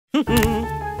Hey.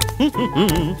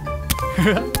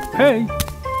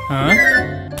 Huh?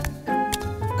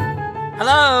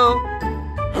 Hello.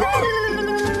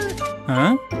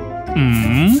 Huh?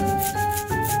 Hmm?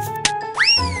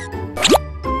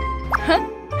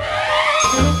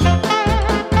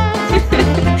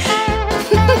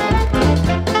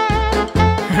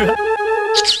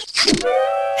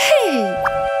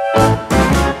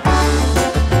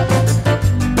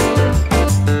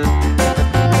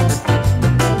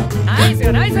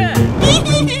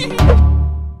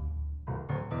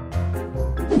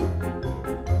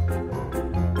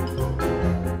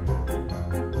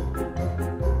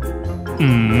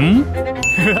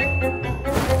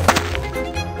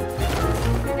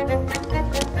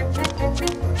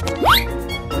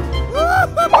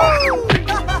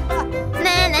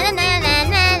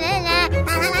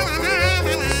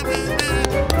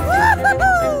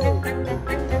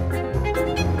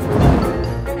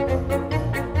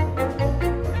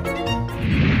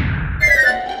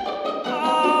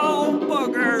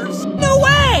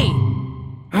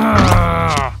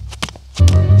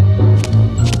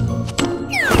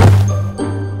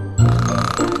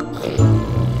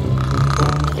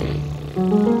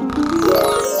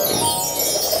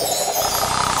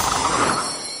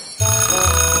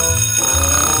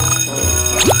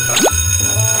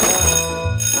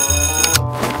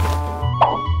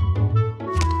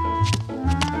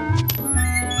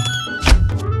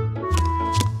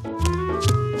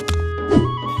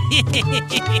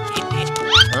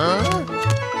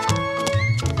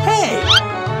 Hey!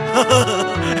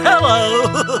 Hello!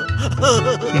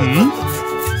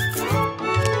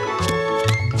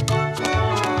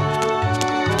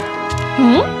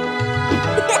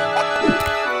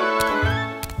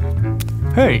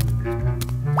 Hey.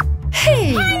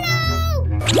 Hey!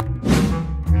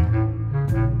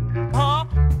 Huh?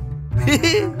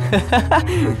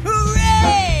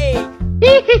 Hooray!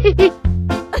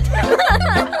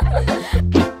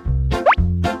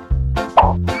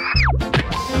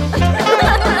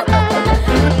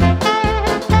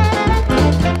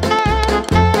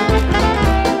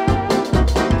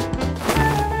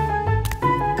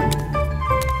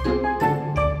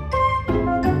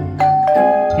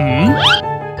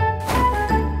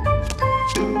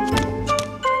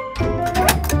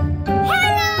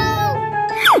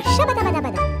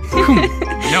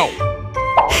 No.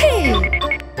 Hey!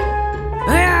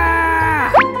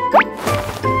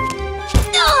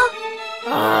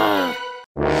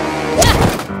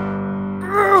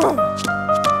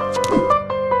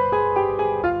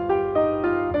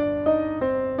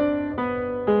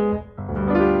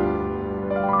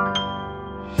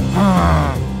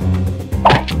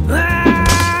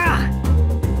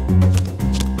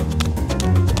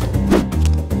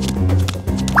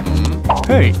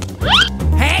 Hey.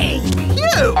 Hey!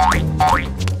 You!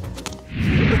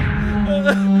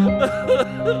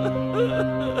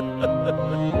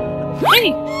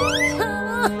 Hey!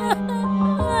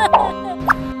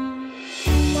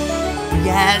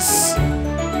 Yes!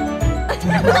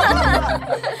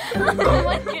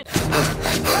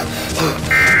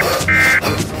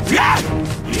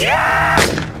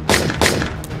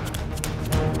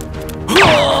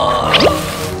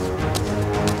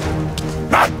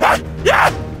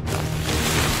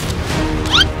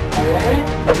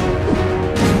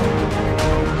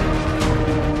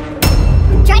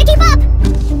 Try to keep up!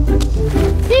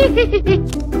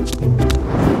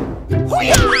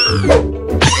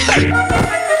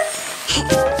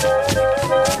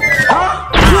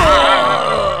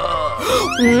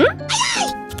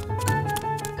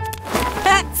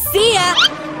 See ya!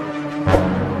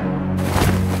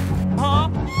 Huh?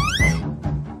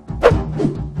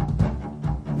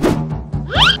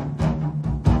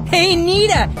 Hey,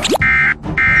 Nita!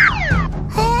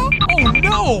 Oh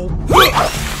no!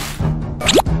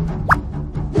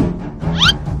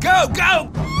 Go, go!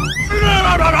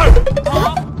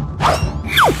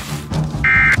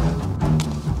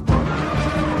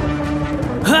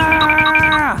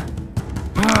 Huh?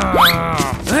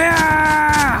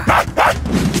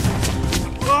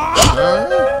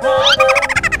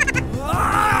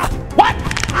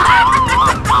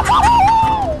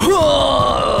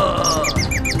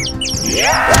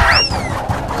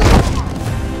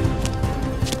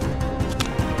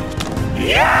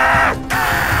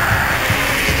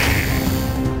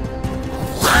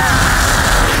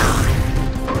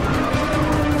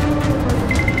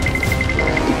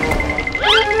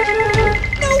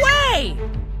 No way!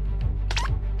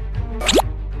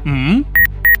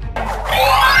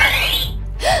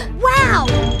 Wow!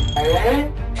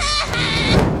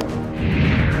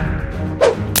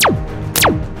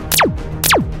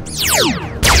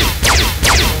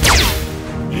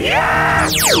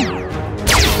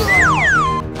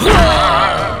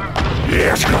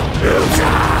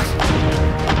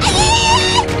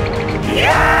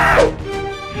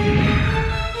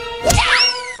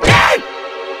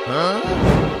 Help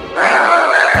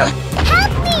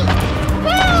me!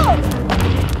 Help!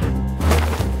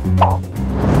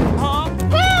 Huh?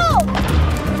 Help!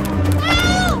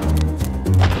 Help!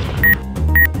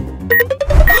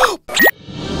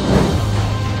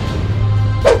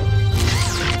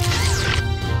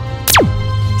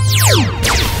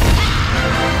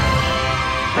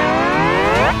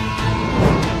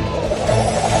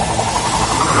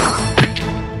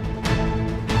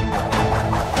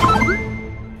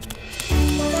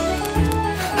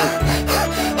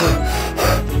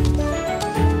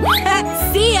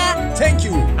 See ya! Thank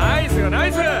you. Nice,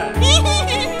 nice.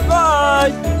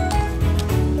 Bye.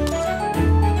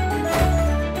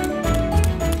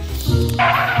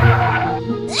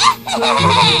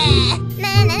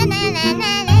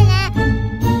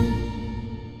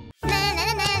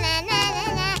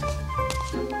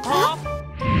 Huh?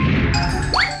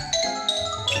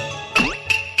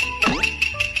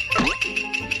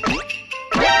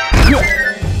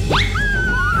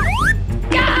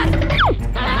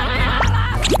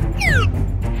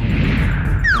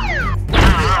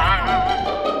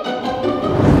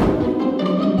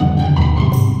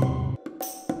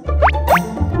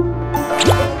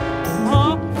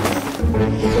 Huh?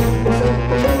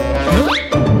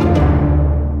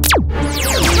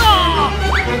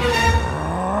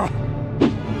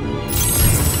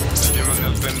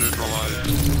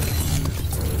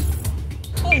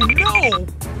 Oh no!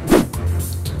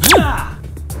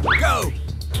 Go!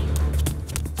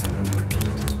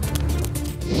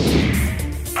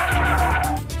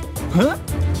 Huh?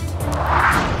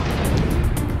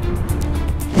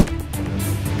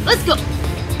 Let's go!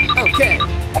 Okay.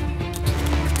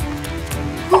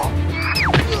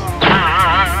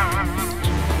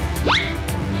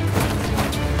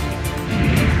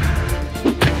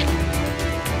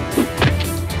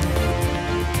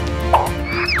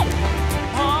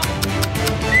 Huh?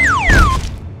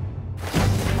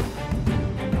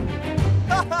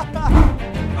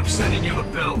 I'm sending you a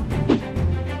bill.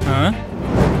 Huh?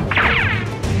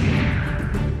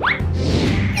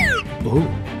 Oh.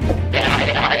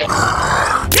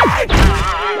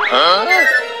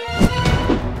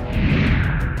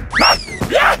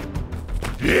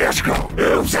 Let's go.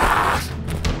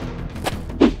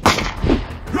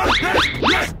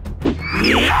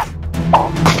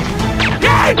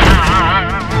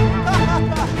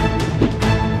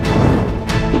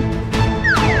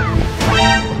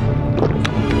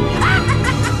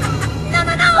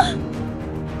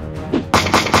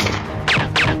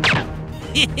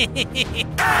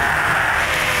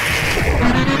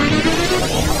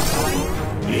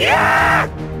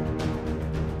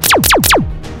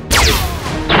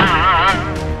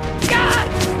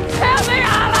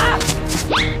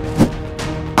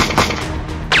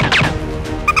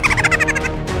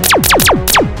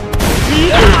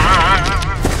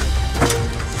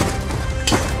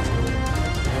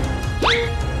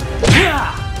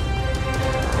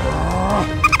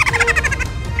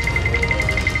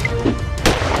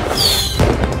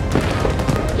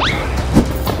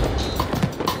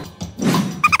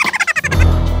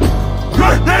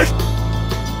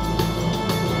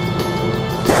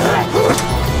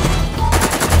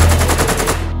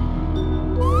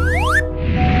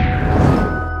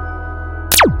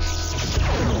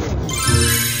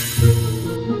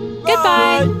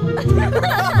 Goodbye!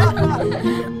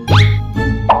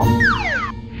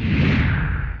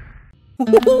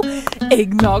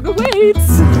 Eggnog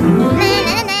awaits!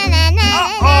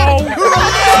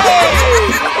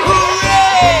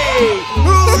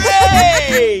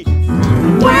 Hooray!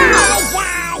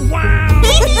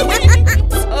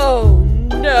 Oh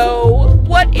no!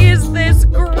 What is this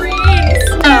green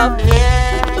stuff?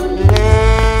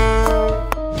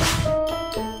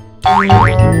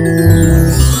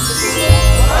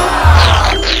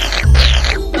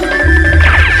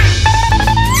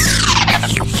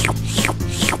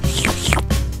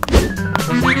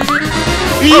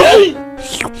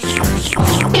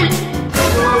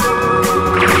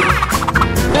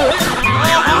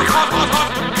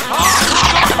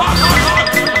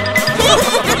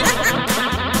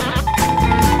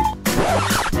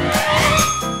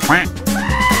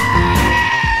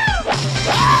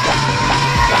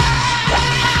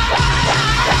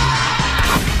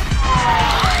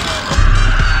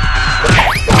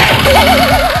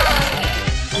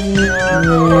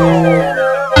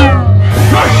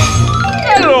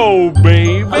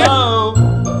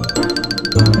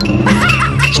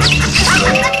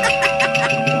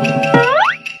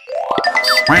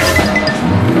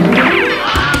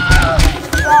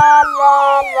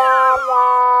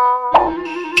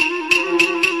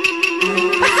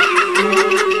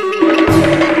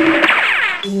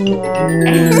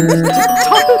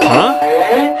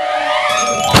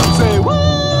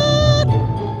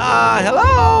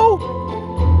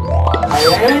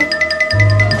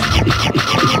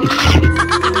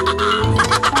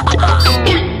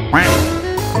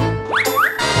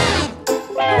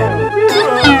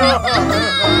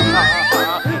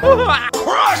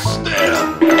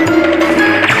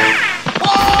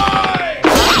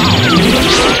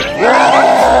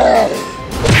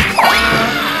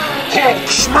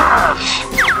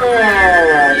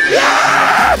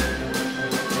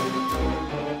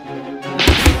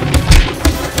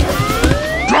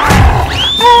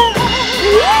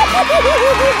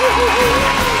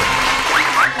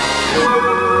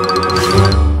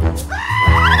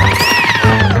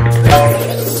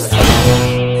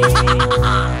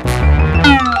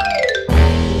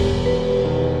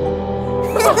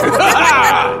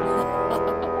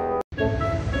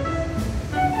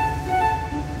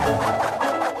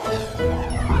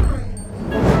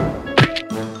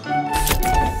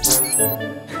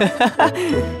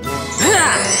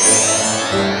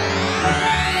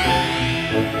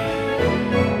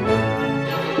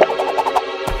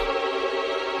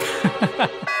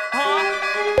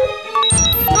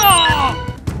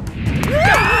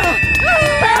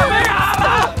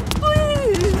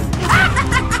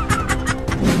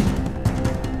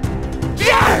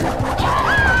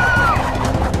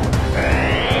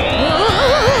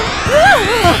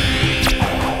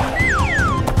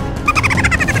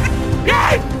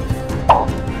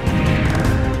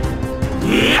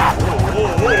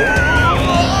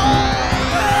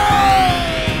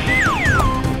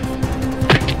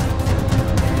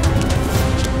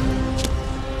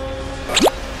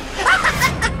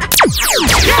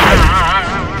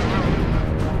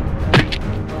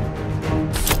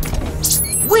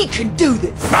 We can do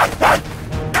this!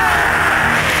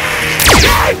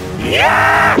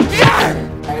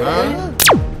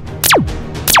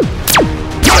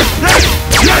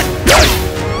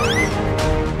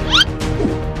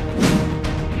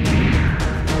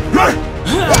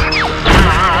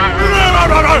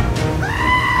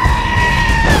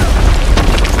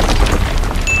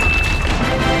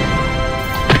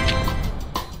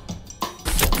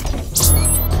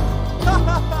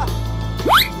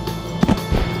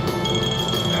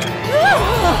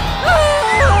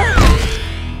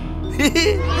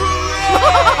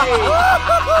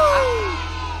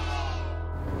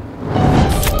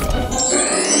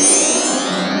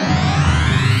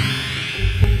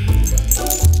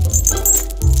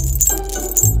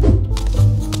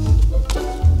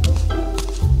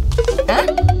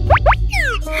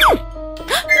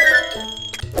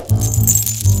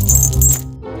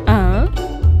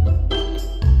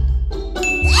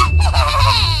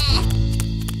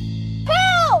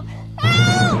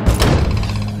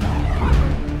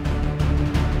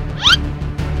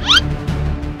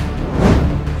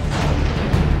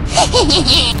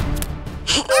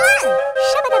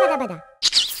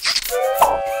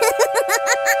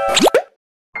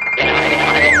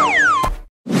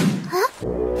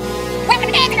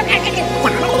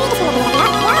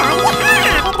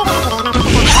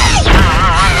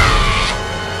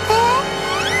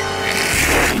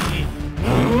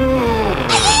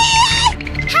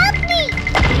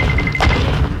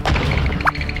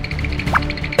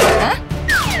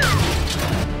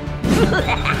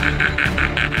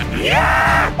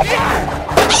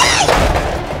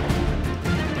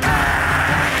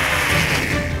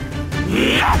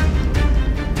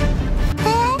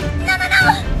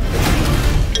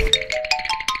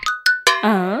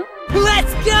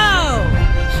 Let's go!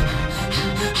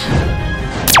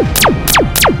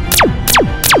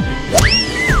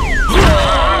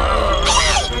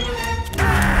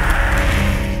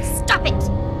 Stop it!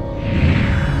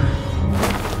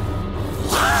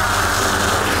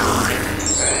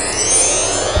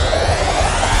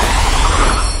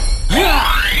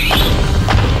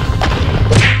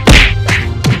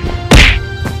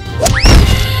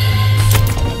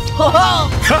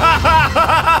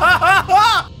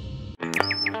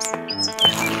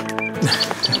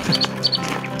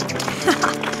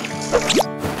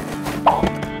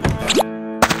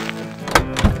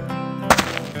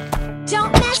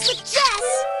 Don't mess with Jess!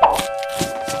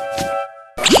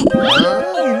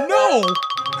 Oh no!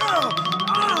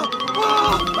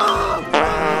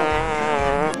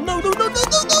 No, no, no, no, no,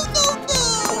 no, no, no!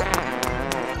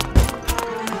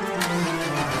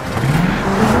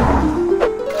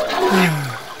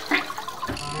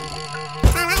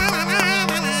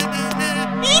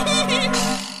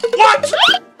 What?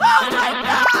 Oh my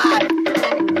god!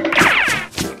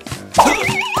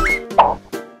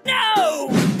 No!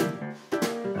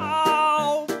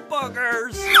 Oh,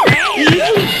 buggers!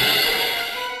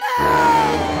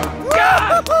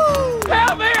 God!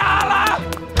 Help me, Allah!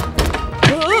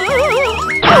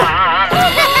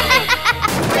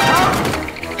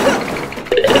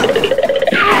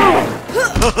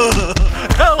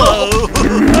 Hello!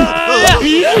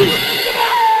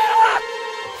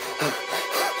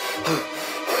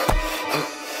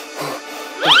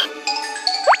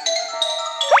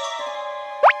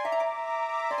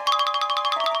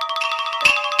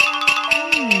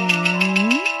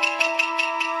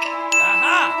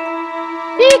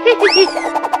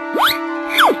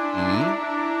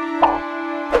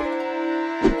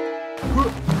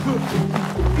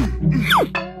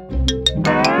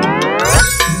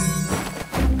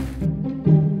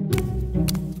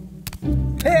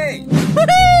 Hey!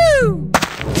 Woohoo!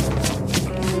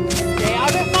 Stay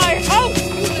out of my house,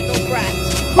 you little brat!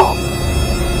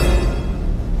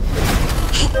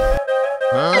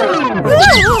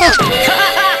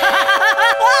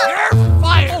 You're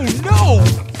fired! Oh no!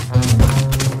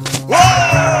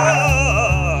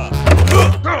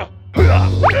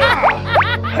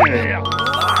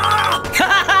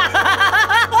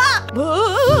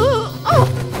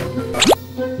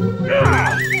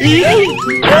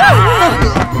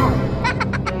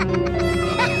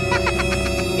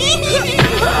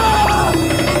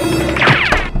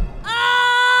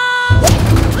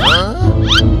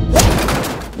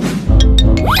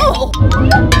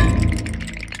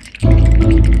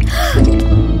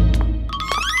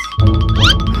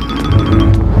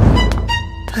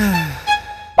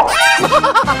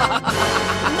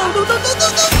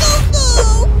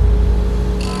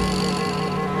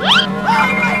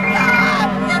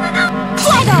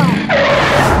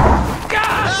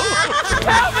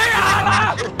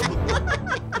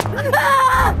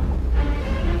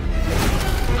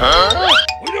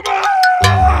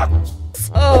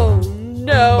 Oh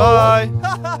no. Bye.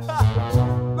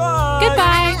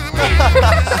 Goodbye.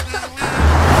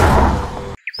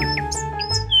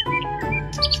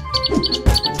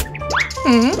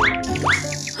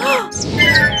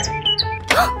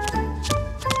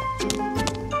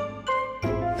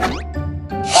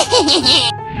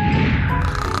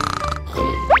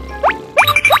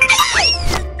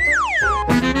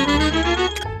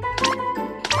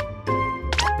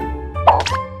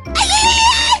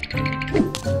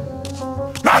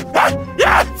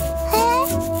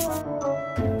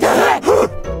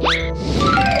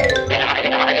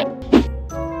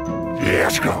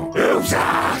 Let's go.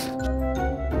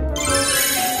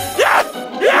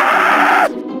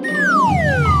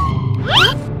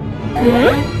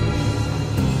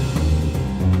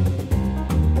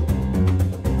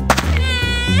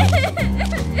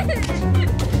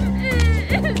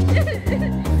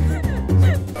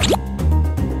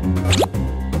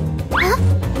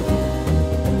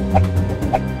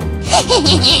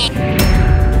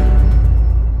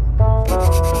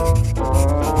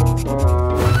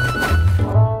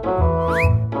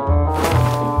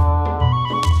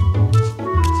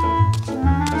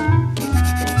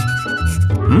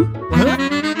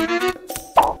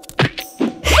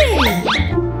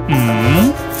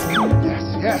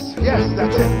 Yes,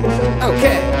 that's it.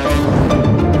 Okay.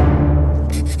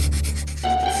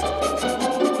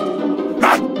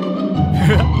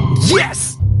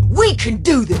 Yes! We can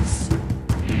do this!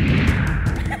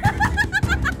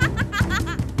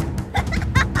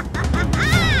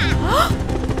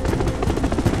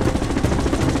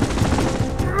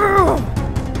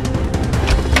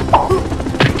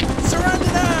 Surround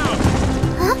it now!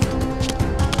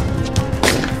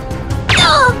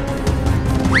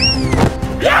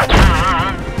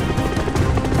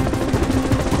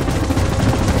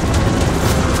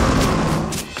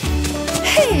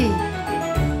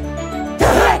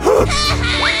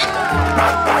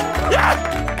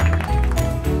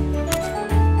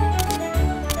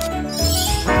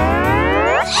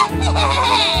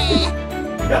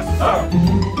 Yes, sir.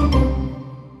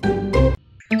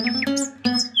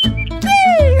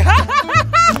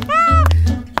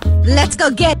 Let's go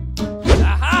get.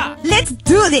 Aha! Let's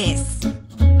do this.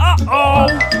 Uh-oh!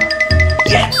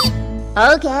 Yes!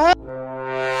 Okay.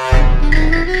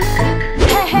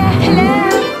 Hello.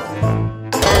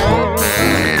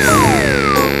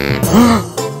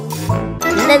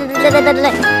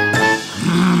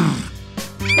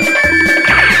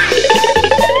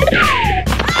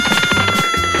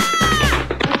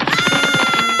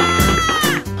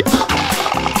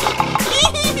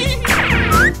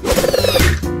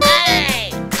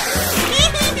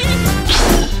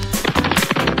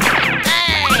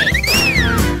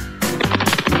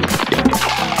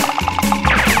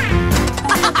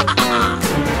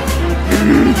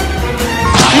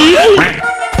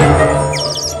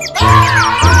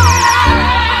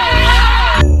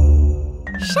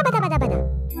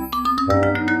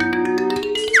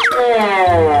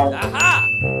 Aha!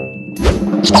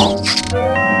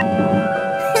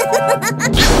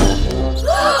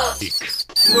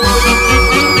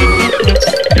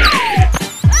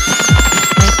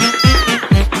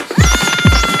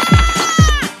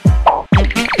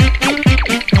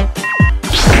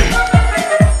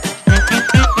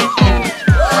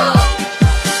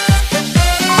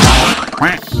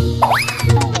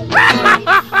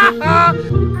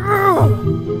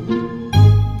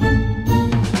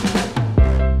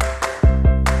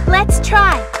 Let's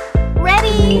try.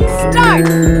 Ready, start.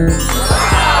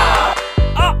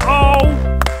 Uh-oh!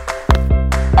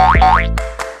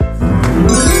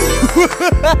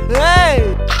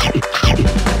 Hey!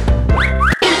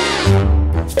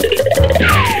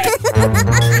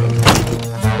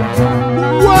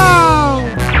 Wow!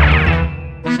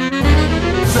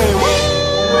 Say what?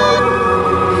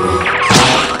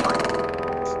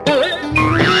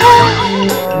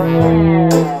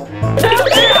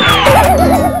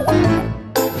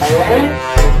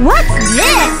 What's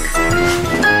this?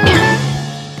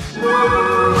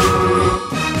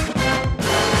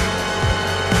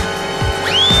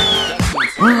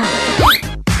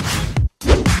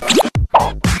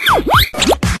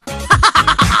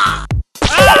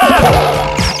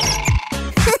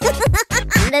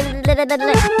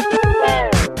 Oh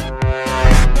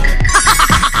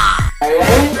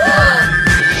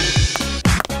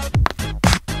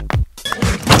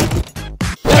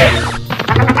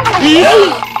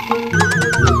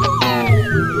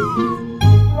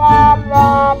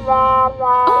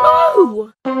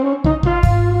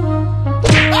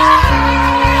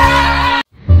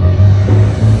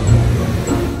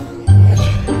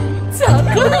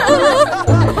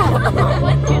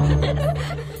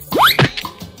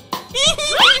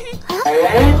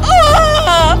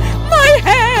Ah! My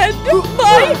head!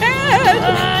 My head!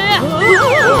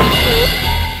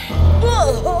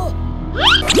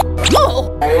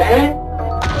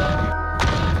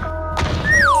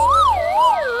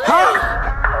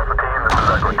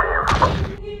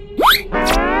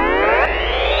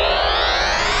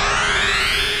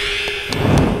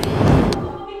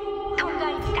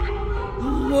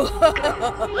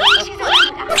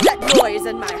 What's that noise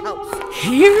in my house?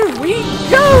 Here we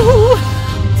go!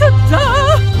 Ta-da!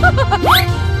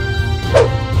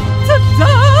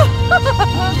 Ta-da!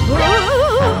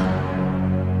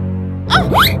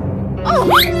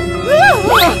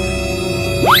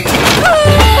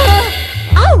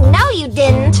 Oh, no you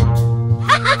didn't!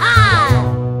 Ha ha ha!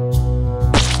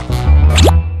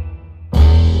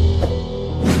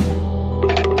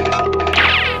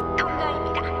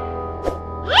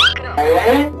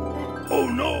 Oh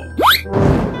no!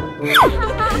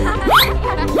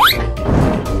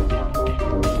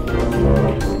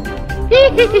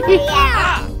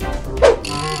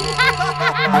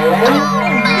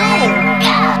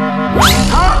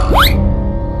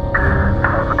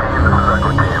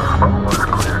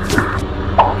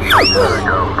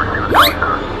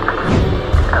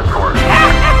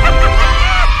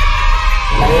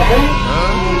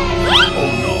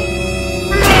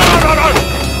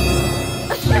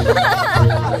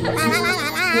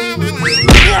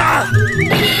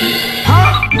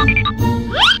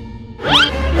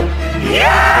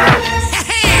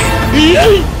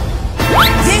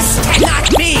 This cannot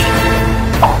be!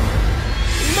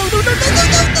 No, no, no, no,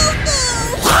 no, no,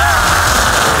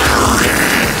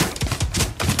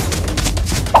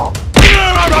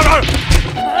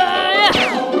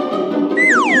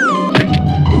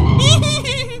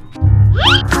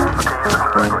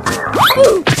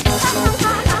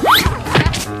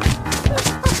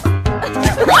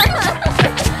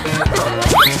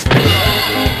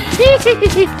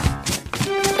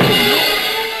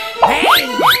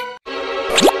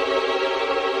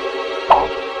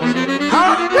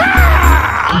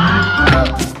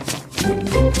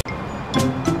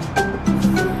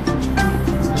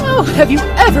 Oh, have you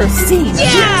ever seen this?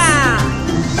 Yeah!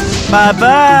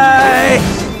 Bye-bye!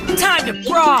 Time to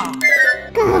brawl!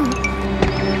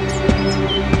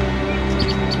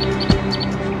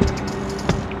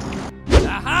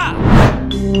 Aha!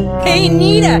 Hey,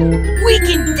 Nita! We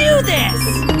can do this!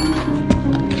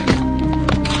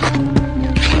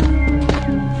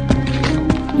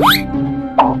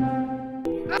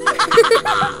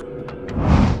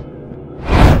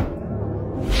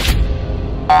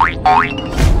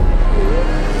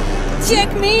 Check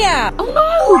me out!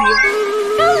 Oh!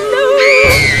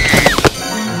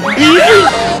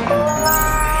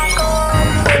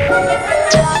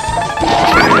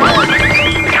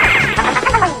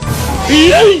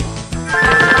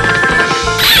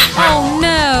 Oh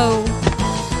no!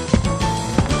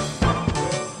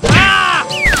 Ah!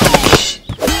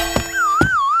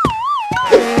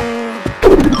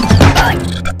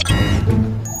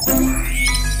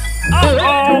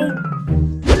 Uh-oh!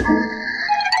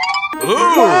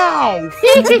 Ooh! Wow!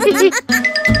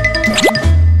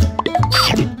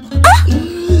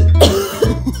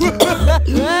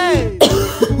 Hey!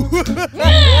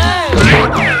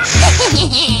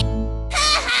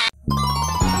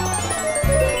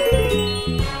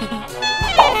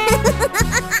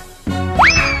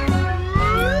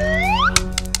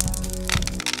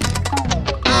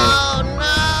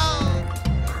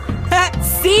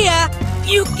 See ya!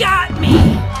 You got me!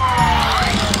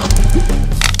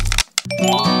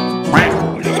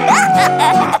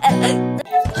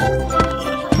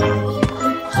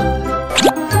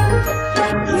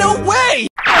 No way!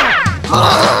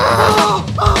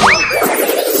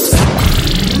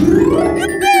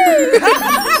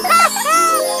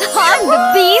 I'm the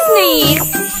bee's knees!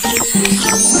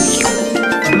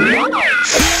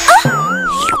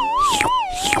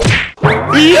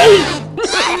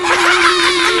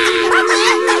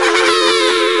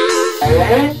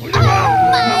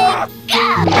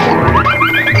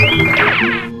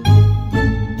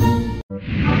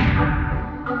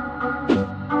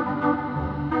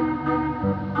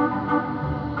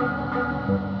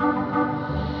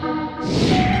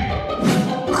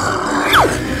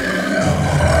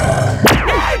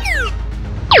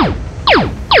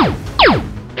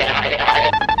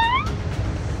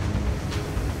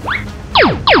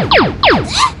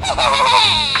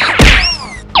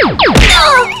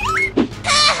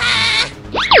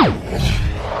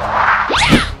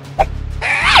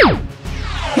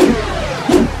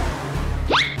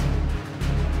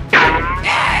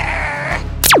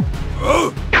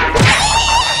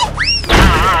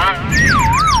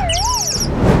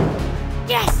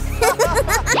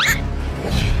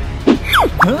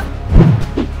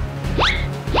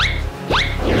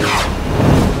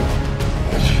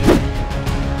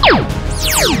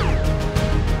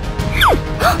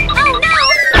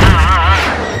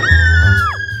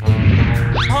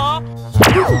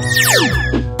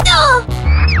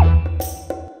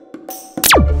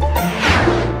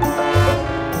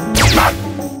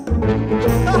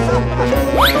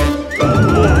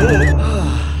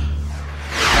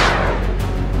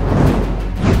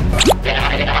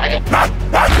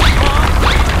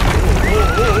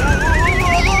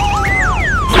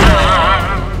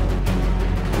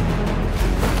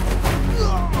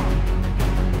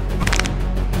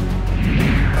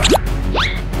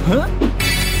 Yeah!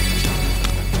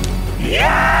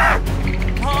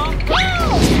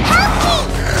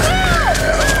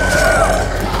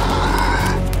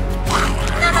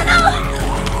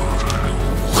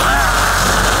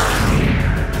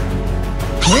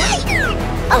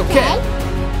 Okay.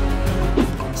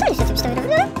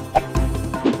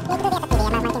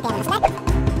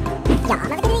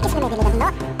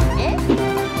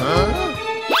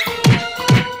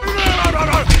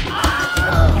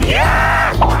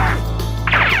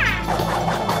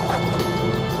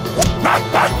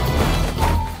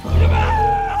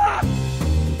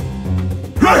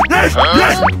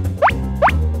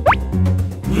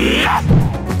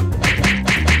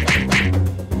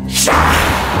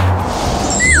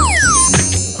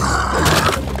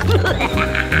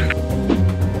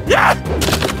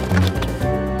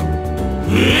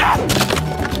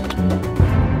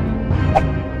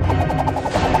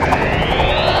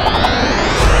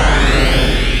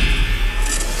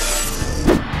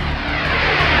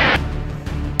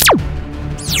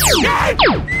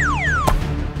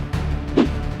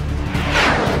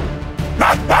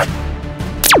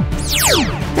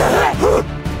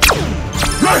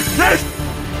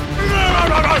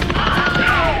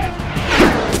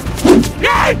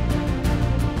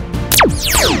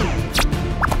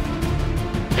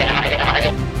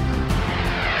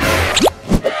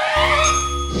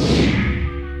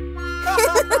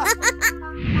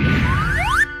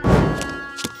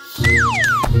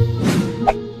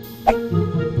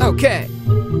 Okay.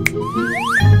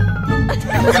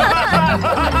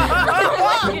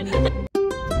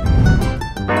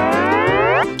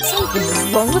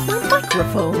 Something's wrong with my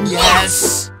microphone.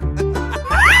 Yes!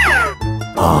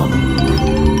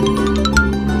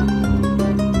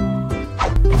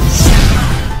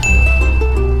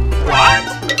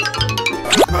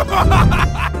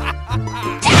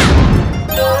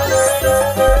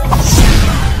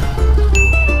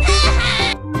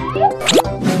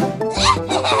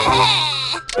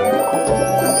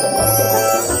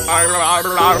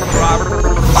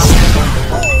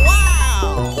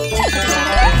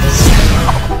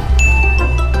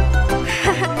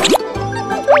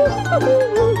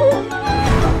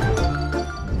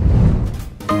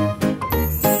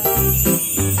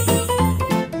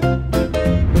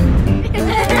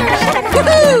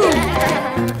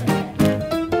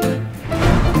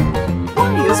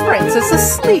 Why is Francis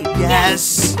asleep?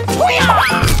 Yes!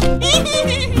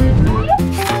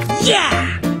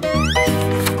 Yeah!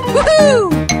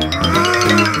 Woohoo!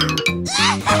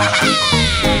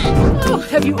 Oh,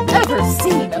 have you ever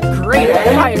seen a great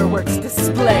fireworks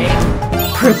display?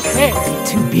 Prepare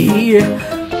to be...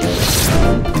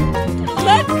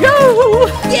 Let go!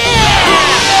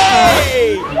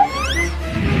 Hey!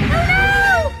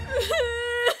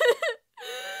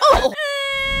 Oh!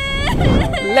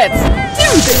 Let's do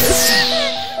this!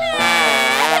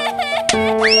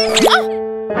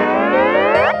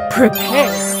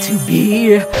 Prepare to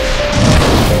be...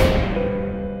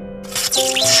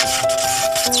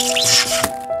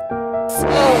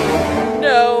 Oh,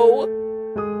 no.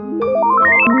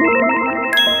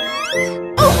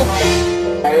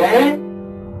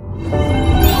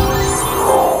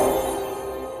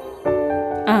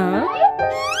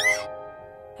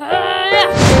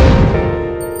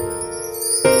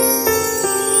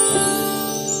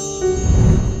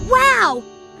 Wow!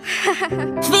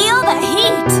 Feel the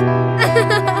heat!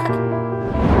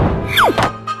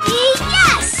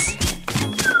 Yes!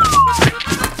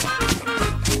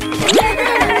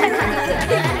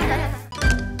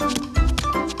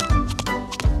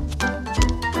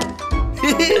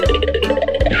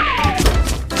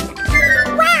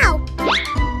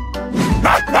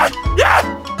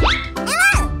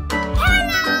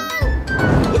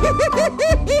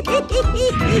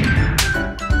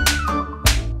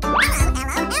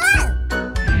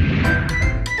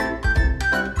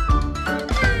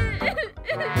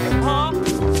 Wow!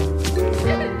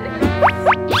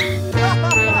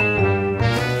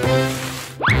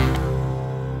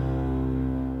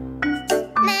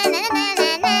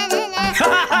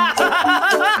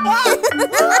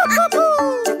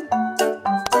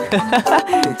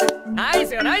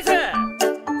 Nice, nice!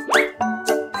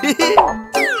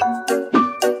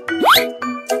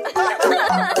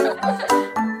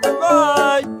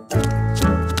 Bye!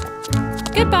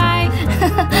 Goodbye.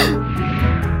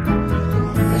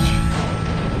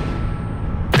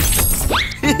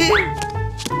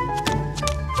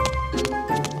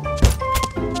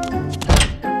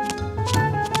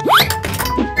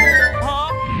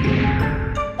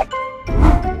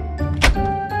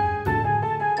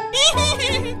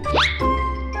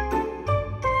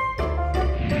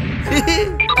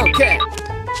 Okay.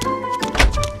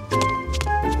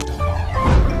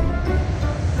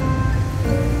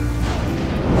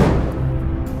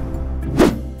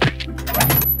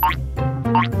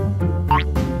 Let's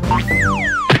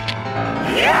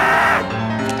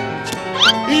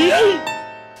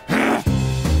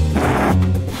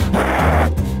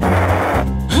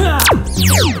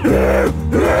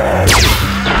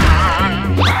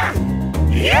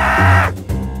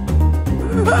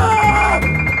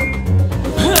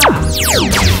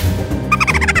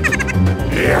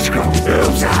go.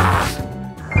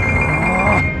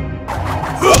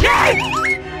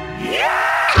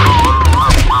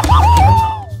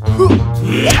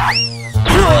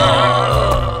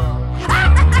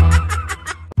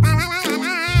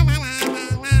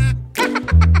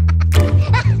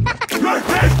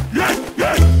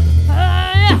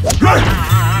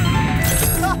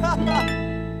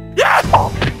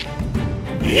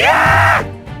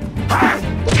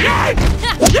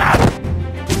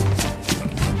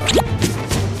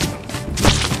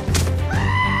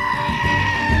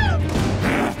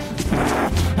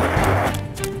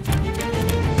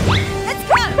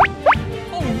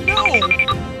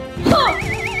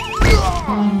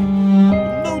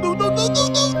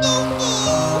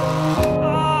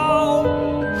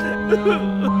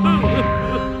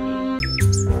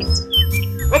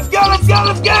 Let's go, let's go,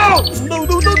 let's go! No, no,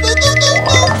 no, no, no, no, no,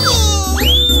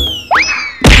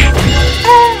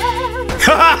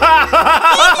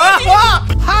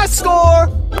 High score!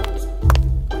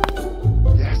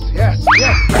 Yes, yes,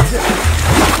 yes, that's it.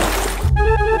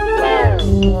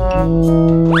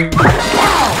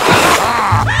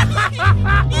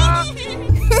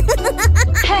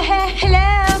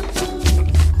 Hello.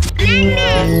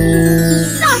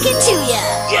 Talking to ya.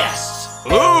 Yes!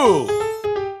 Ooh!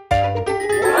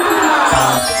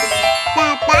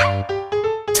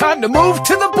 Time to move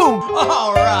to the boom!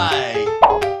 All right!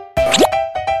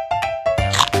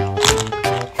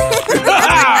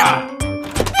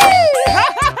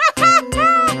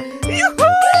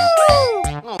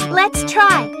 Let's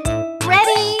try.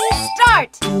 Ready,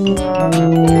 start.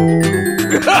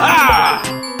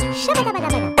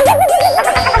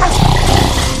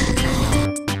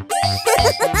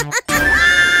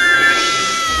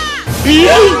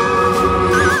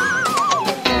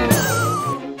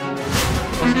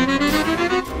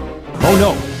 Oh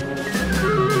no!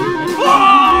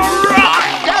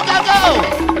 Go, go, go!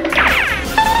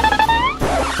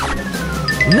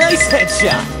 Nice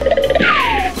headshot!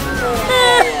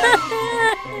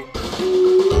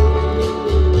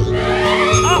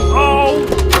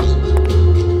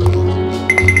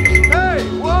 Hey,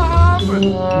 what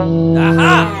happened?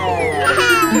 Aha!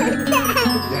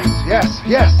 Yes, yes,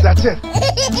 yes, that's it.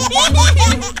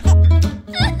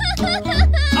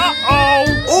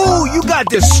 Oh, you got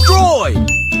destroyed!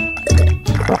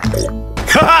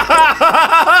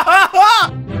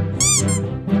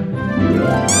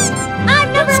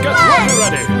 I'm number one.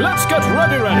 ready! Let's get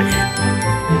ready!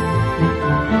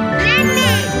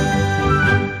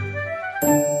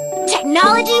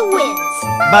 Technology wins.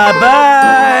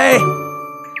 Bye-bye!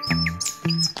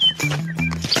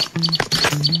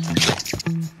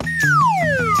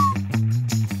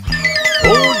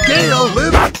 Oh, Dale,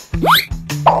 live.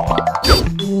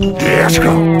 Let's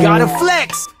go. Gotta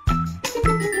flex!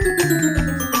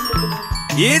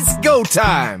 It's go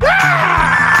time!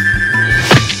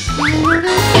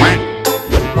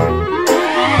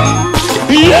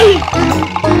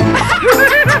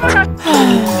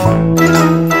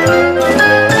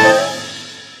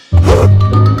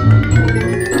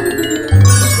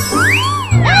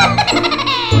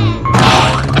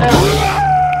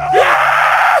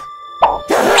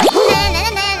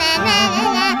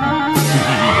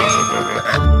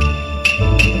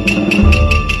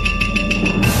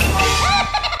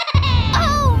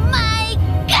 Oh my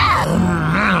god.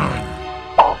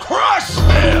 Crush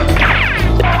him!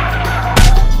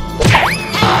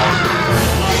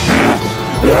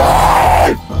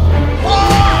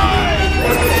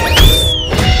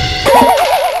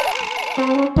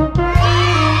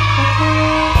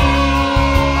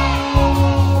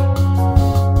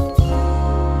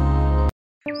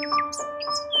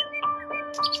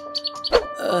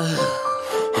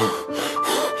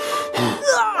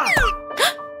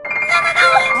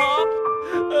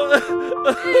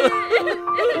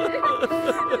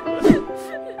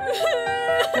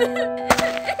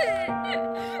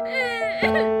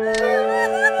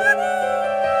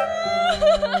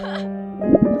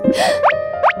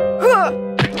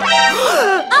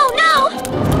 Oh no!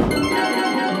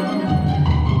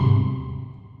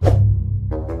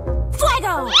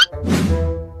 Fuego!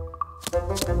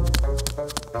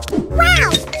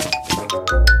 Round!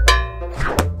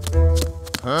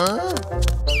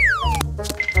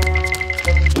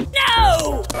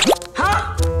 No!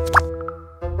 Huh?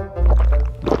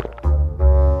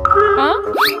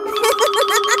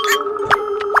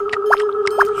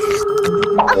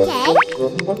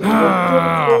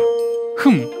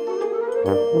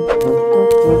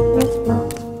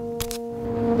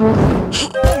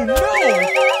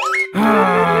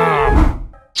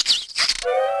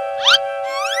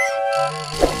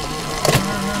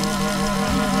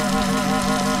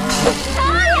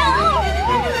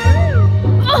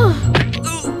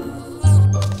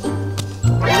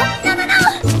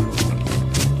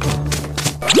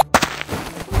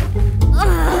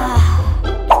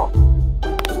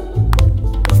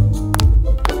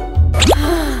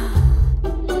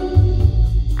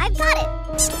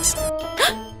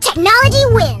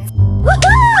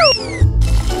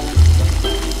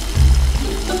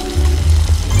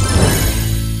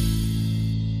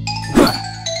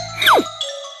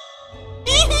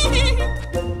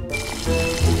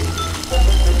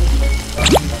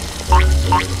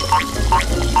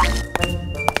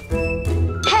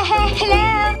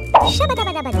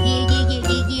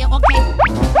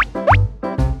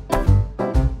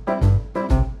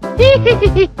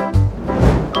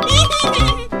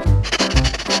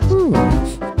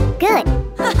 Good.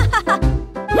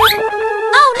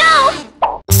 Oh no!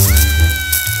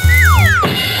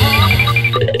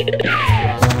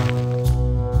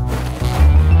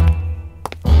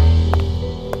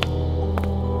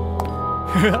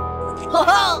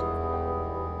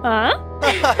 Huh?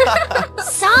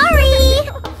 Sorry!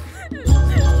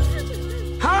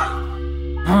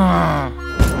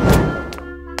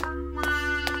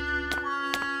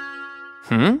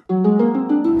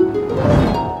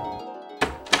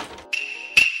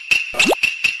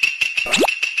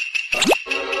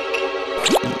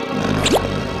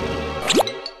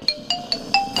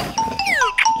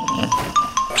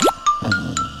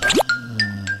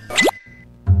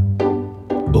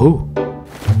 Oh.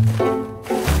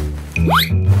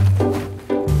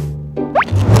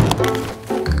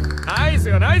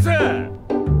 Nice, nice.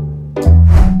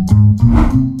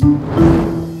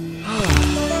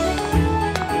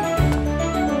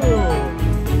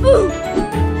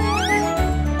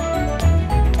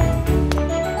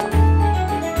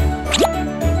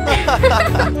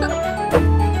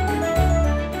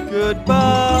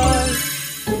 Goodbye.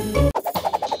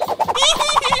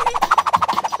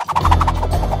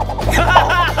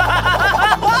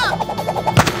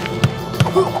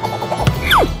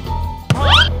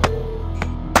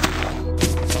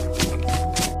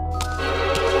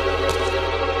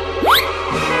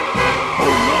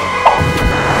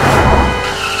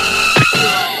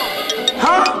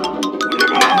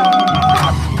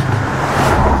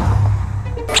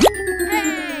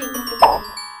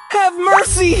 Have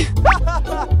mercy!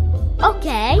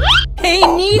 Okay. Hey,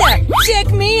 Nita,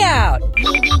 check me out.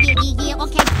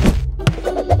 Okay.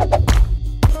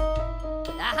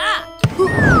 Aha!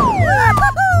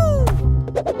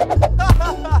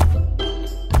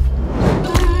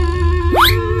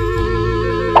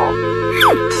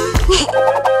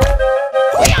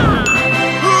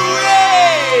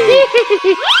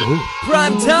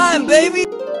 Prime time, baby.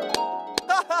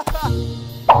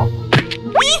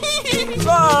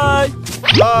 Bye.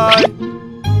 Bye.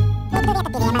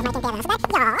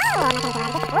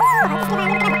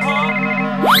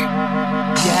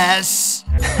 Yes.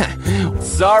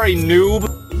 Sorry, noob.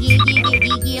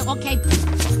 Okay.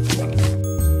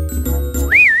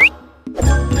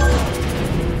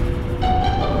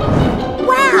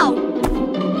 Wow!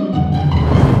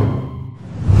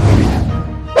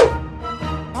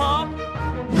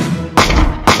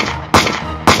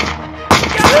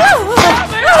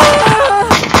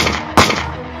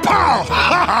 Pow! Ha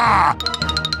ha!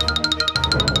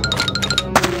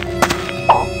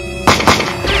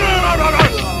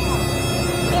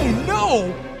 Oh no!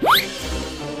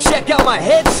 Check out my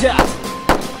headshot.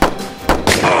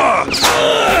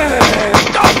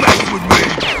 Don't mess with me!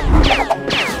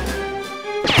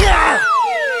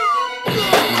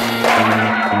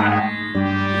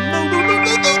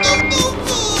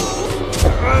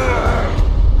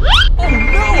 Oh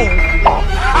no!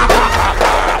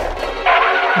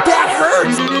 That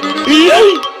hurts.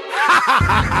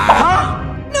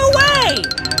 No way!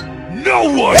 No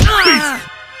one beats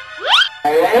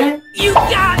You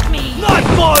got me! Not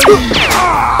fun!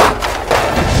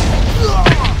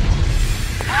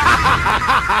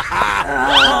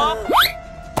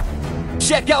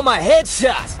 Check out my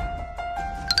headshot.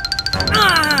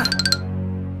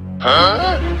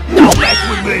 Don't mess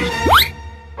with me!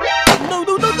 No,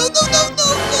 no, no, no, no, no,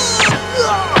 no,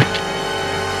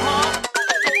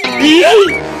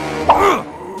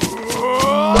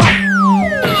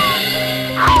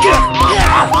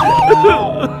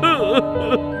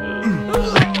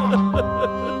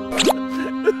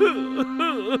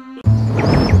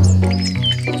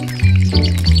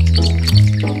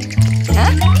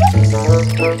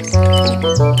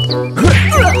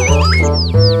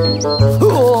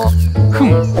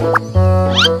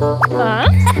 Huh?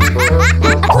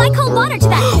 Apply cold water to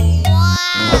that.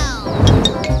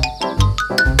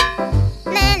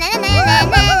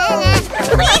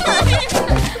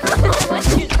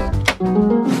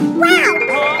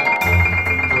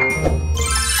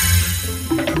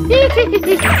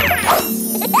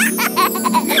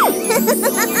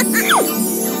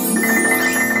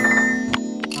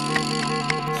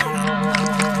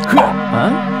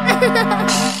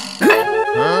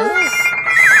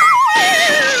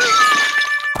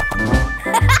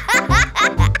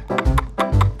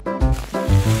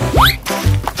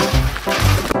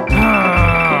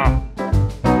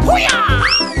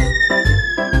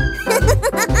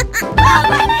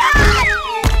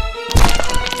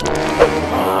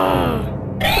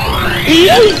 What's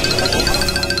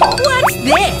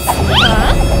this?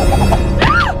 Huh?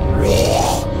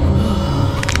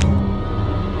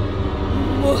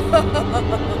 Oh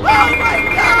my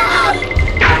God!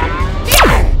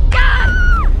 God!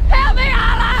 Help me,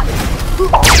 Allah!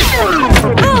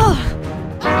 No,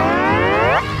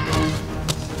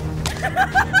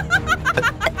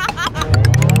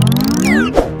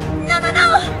 no, no! God! Help me,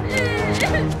 Allah!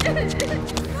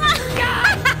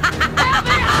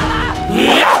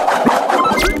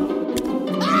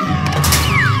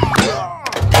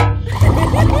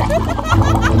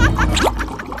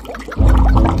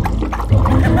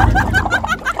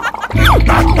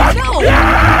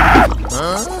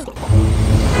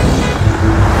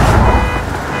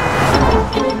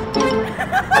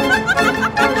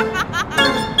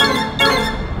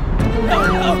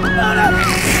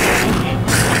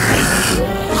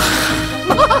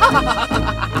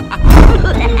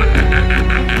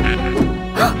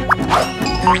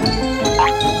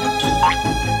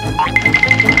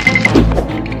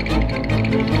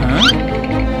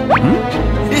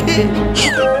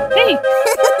 Hey!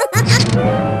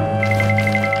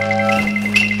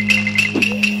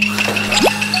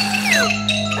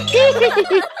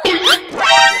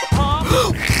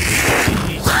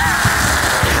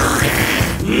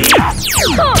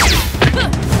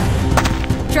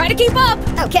 Try to keep up!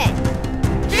 Okay.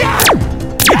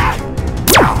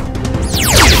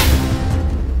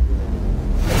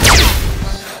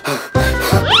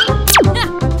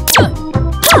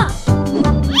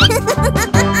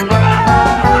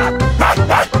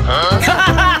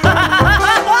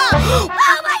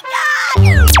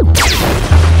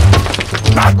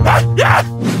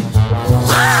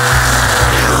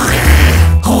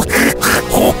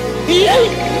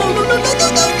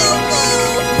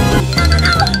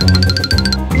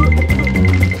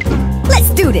 Let's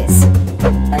do this.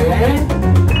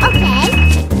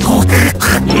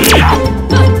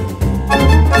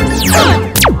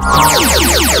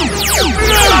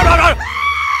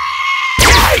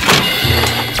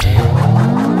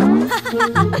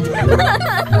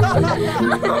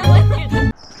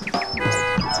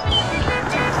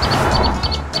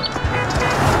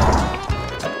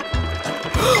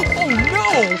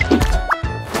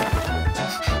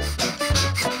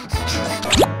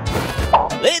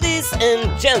 Ladies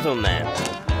and gentlemen.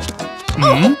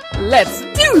 Let's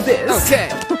do this! Okay.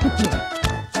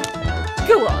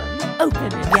 Go on, open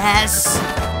it. Yes.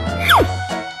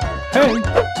 Hey,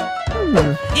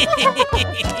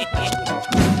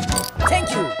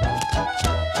 Thank you.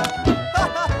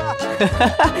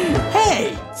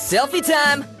 Hey, selfie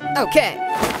time. Okay.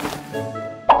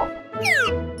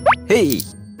 Hey.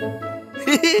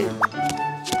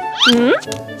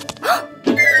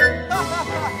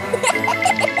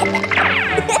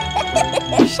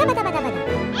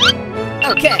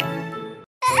 Okay.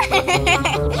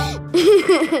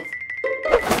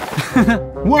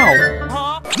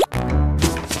 wow.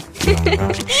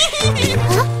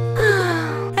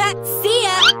 See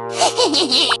ya!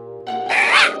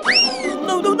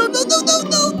 No, no, no, no, no, no,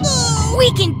 no, no.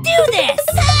 We can do this!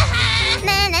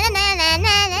 Na na na na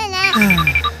na na na.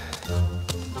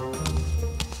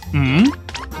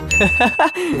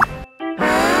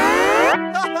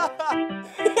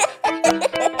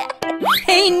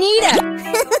 Hey, Nita!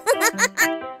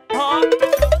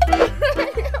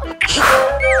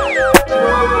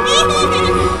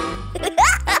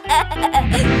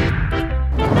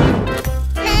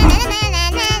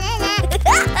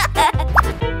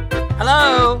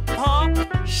 Hello.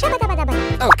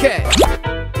 Okay.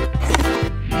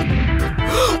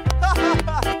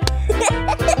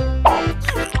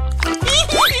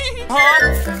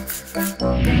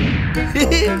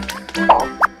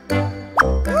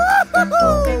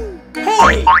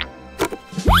 Hey.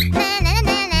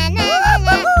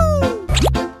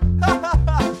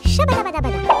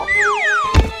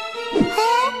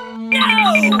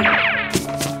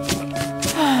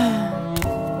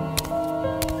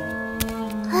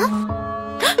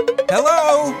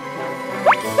 Hello.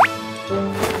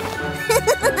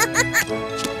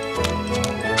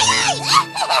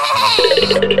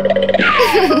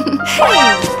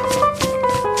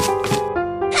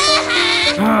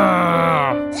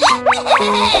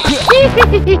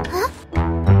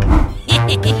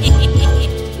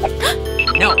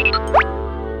 No.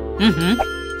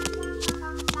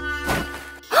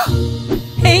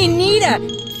 Hey, Nita!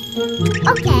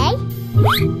 Okay.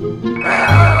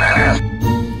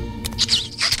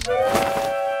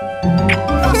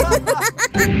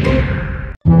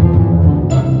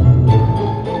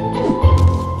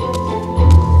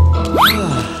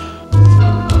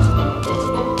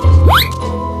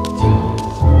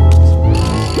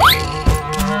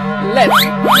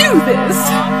 do this!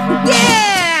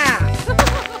 Yeah!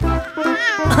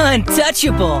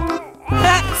 Untouchable!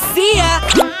 See ya!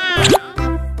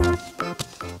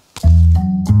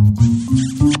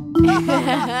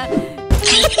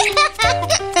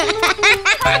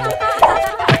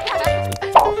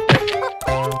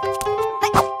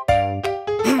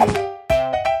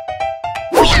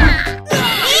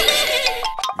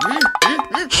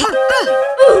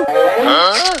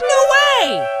 No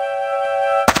way!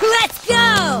 Let's go!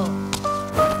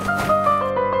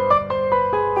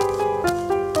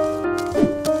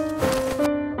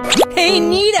 Hey,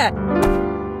 Nita!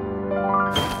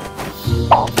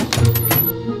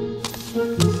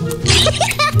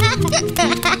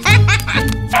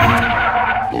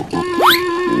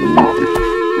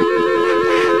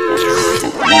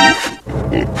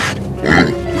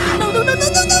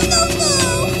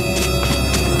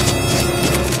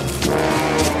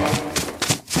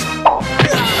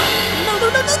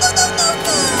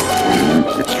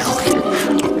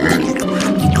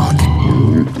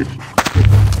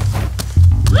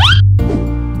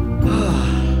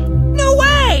 No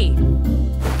way!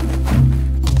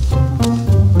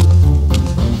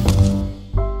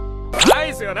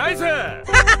 나이스야, 나이스!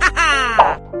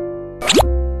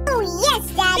 Oh,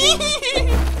 yes,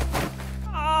 Daddy!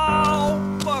 Oh,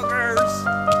 buggers!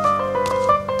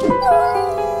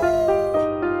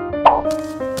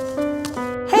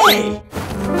 Hey!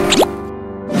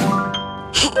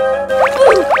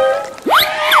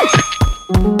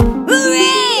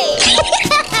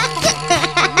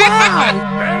 Hooray!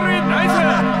 Very nice!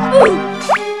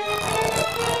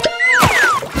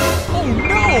 Oh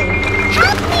no!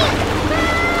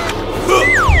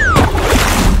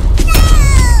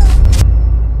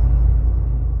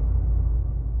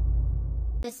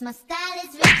 This my style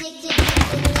is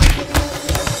ridiculous.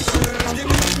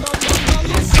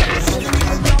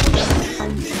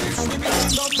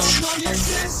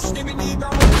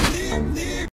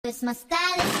 This my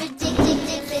style is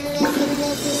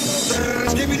ridiculous.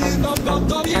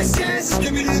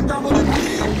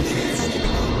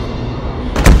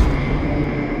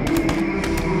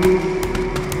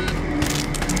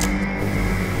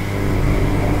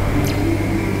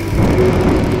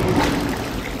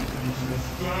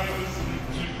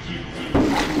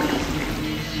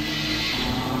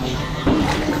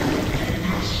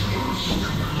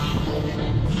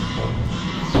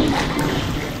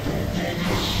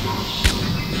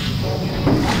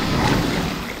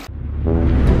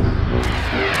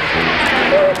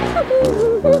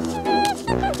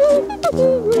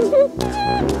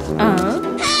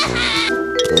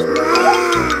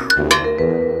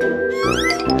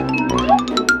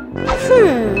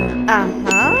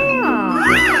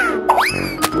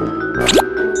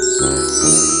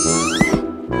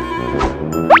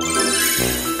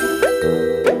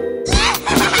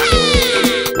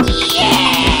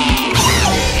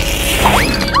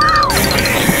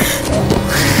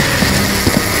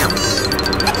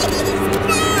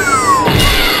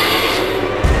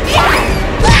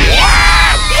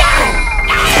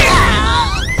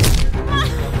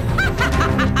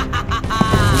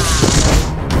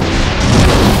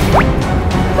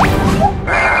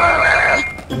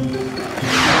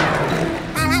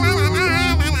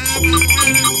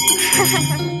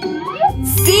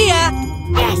 See ya!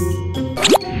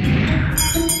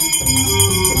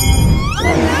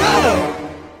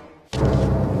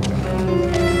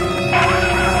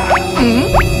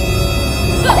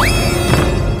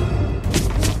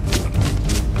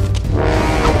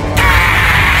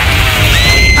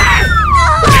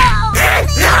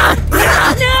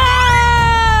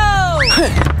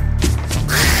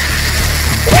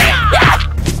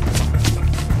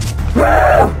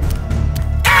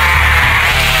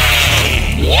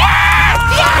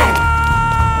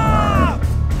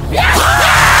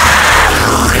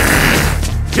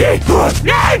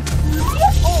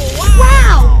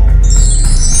 Wow!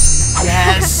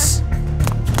 Yes!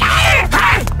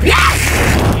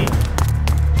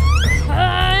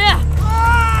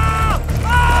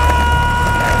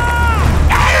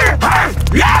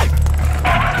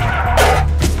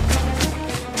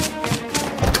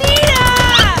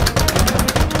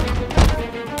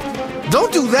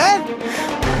 Don't do that!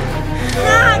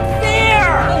 Not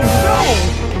fair!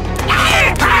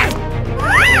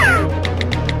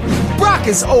 Brock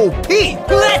is OP!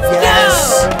 Let's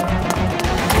Yes!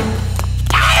 go!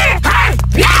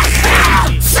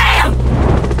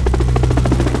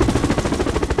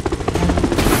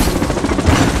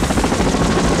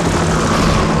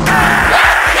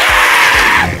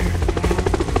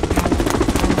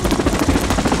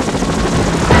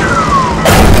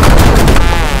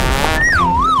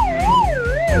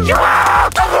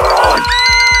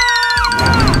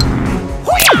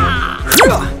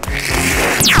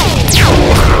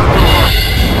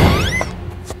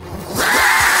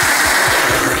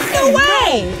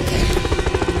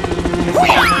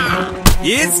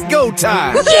 It's go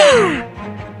time.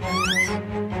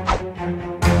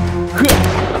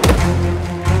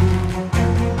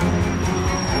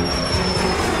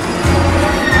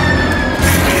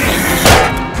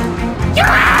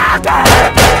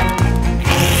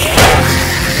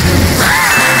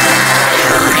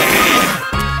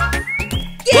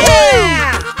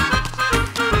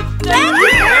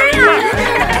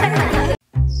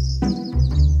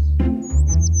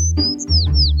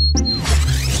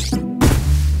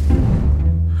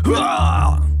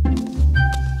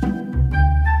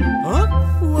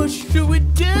 What should we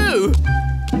do?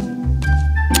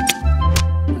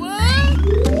 What?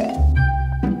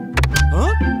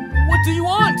 Huh? What do you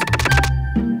want?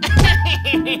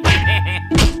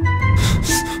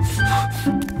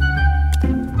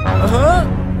 Huh?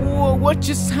 What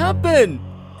just happened?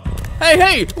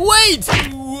 Hey, wait!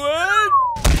 What?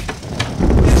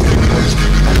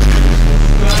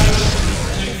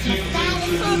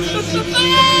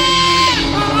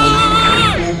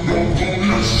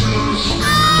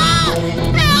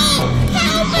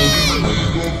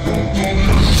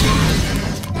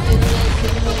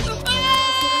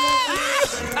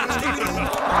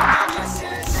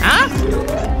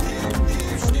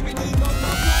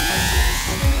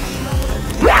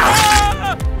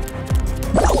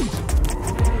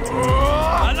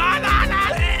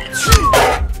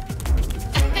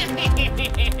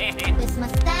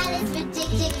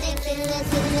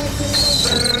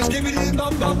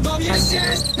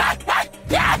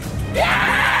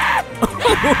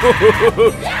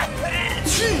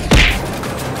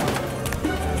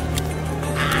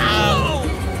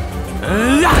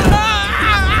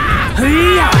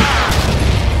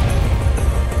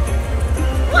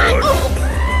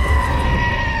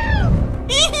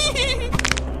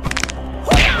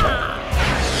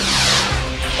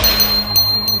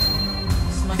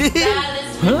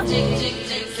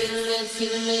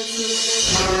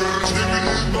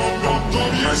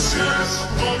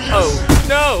 Oh,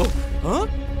 no! Huh?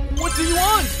 What do you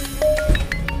want?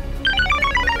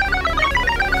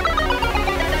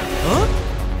 Huh?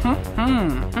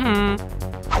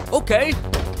 Okay.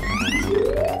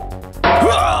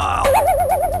 Huh?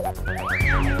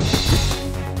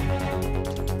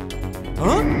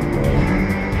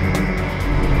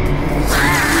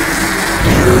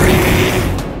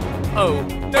 Oh,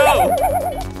 no!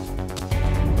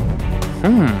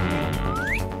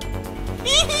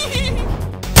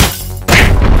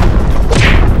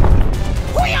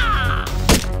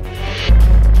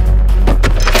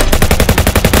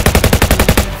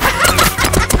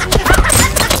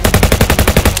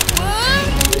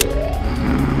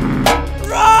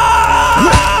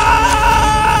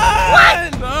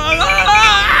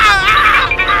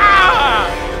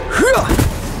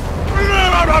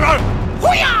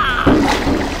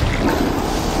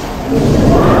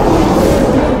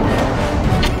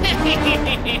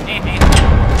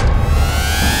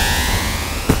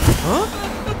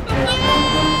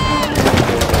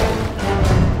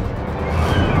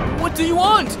 What do you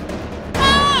want?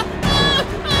 Huh?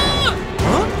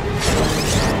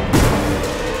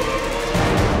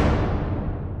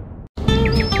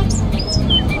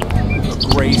 A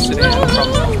gray sedan from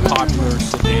the popular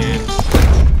sedan.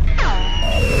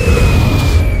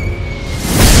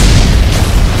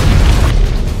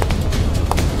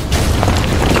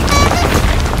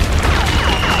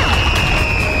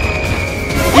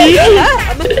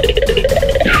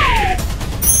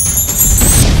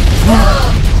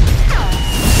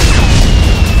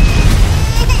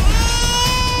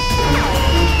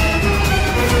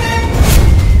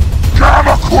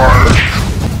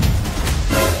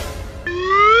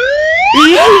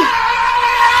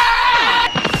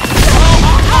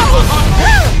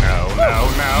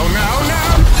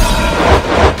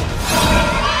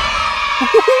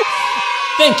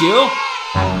 Thank you.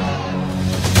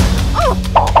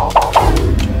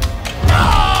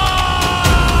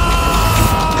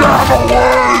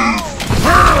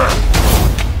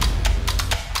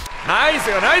 Nice,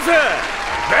 nice.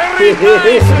 Very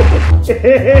nice.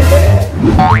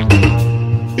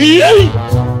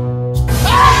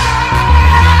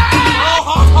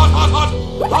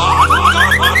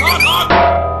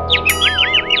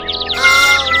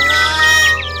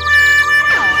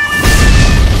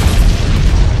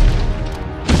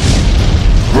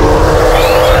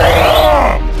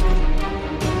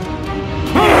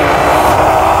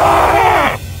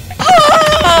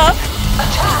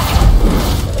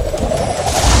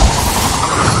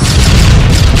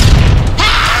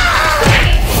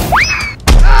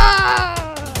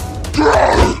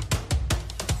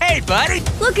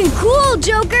 Looking cool,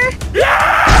 Joker!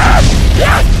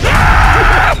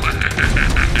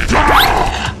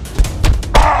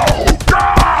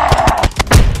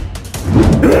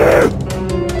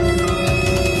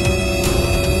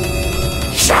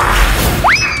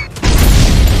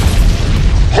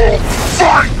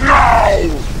 Fight now!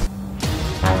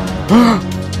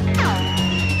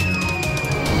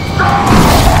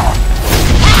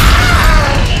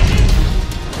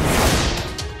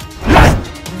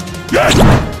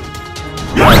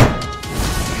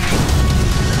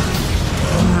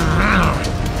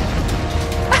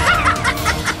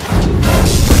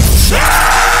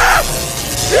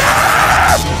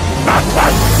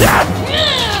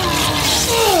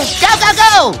 Go, go,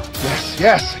 go! Yes,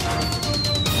 yes.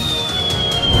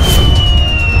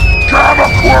 Come,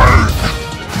 Squid!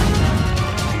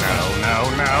 No, no,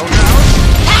 no, no!